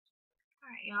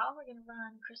Alright, y'all, we're going to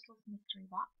run Crystal's Mystery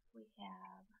Box. We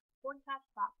have 45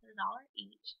 spots at $1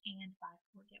 each, and buy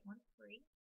 4 get 1 free.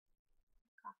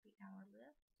 Copy our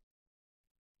list.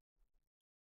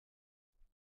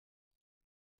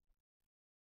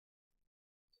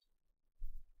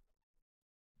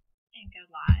 And go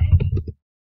live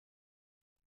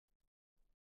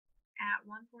at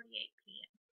 1:48 p.m.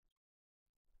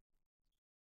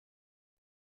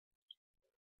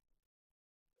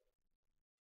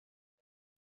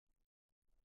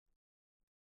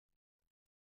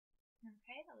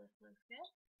 Okay, the list looks good.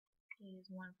 It is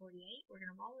 1:48. We're going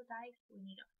to roll the dice. We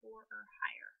need a 4 or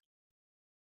higher.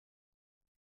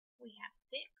 We have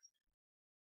 6,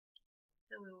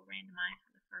 so we will randomize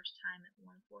for the first time at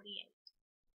 1:48.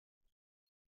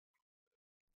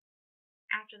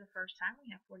 After the first time, we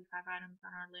have 45 items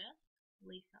on our list.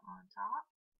 Lisa on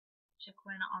top,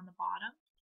 Shaquana on the bottom.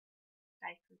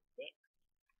 Dice is 6,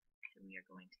 so we are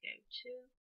going to go 2,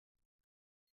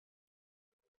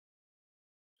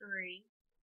 3,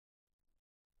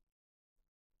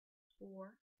 4,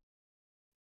 5.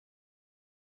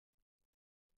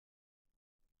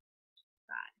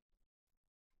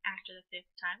 After the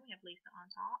 5th time, we have Lisa on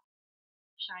top,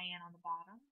 Cheyenne on the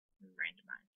bottom. We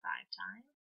randomize 5 times.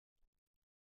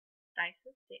 Dice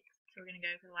is 6, so we're going to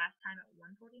go for the last time at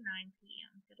 1:49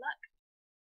 p.m. Good luck.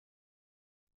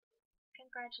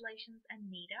 Congratulations,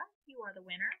 Anita. You are the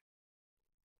winner.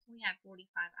 We have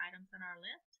 45 items on our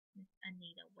list. Miss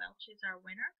Anita Welch is our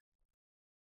winner.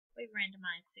 We've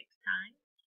randomized 6 times.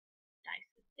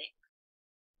 Dice is 6,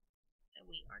 so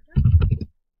we are done.